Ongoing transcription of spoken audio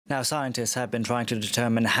Now, scientists have been trying to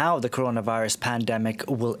determine how the coronavirus pandemic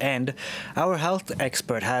will end. Our health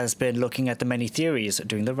expert has been looking at the many theories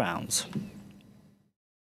doing the rounds.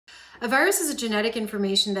 A virus is a genetic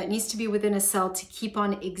information that needs to be within a cell to keep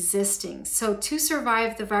on existing. So to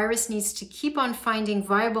survive, the virus needs to keep on finding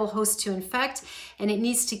viable hosts to infect, and it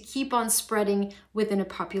needs to keep on spreading within a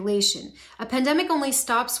population. A pandemic only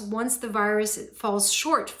stops once the virus falls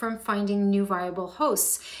short from finding new viable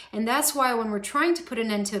hosts. And that's why when we're trying to put an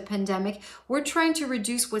end to a pandemic, we're trying to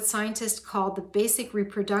reduce what scientists call the basic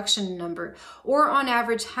reproduction number, or on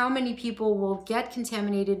average, how many people will get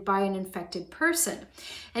contaminated by an infected person.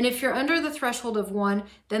 And if you're under the threshold of 1,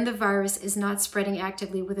 then the virus is not spreading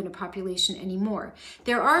actively within a population anymore.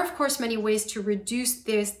 There are, of course, many ways to reduce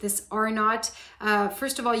this R0.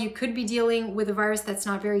 First of all, you could be dealing with a virus that's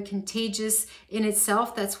not very contagious in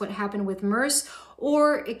itself. That's what happened with MERS.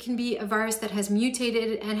 Or it can be a virus that has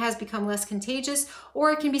mutated and has become less contagious,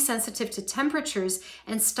 or it can be sensitive to temperatures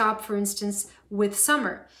and stop, for instance, with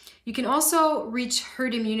summer. You can also reach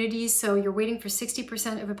herd immunity, so you're waiting for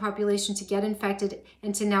 60% of a population to get infected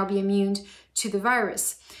and to now be immune to the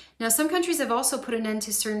virus. Now, some countries have also put an end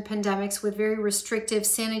to certain pandemics with very restrictive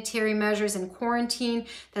sanitary measures and quarantine.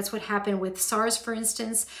 That's what happened with SARS, for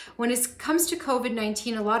instance. When it comes to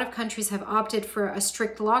COVID-19, a lot of countries have opted for a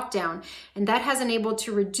strict lockdown, and that has enabled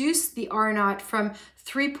to reduce the R0 from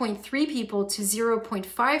 3.3 people to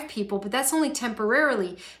 0.5 people, but that's only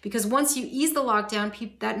temporarily, because once you ease the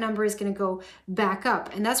lockdown, that number is going to go back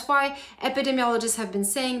up. And that's why epidemiologists have been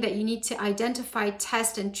saying that you need to identify,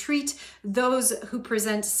 test, and treat those who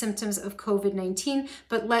present symptoms of COVID-19,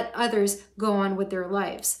 but let others go on with their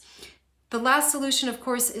lives. The last solution, of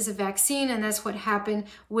course, is a vaccine, and that's what happened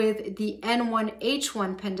with the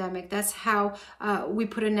N1H1 pandemic. That's how we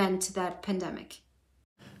put an end to that pandemic.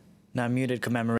 Now, muted commemoration.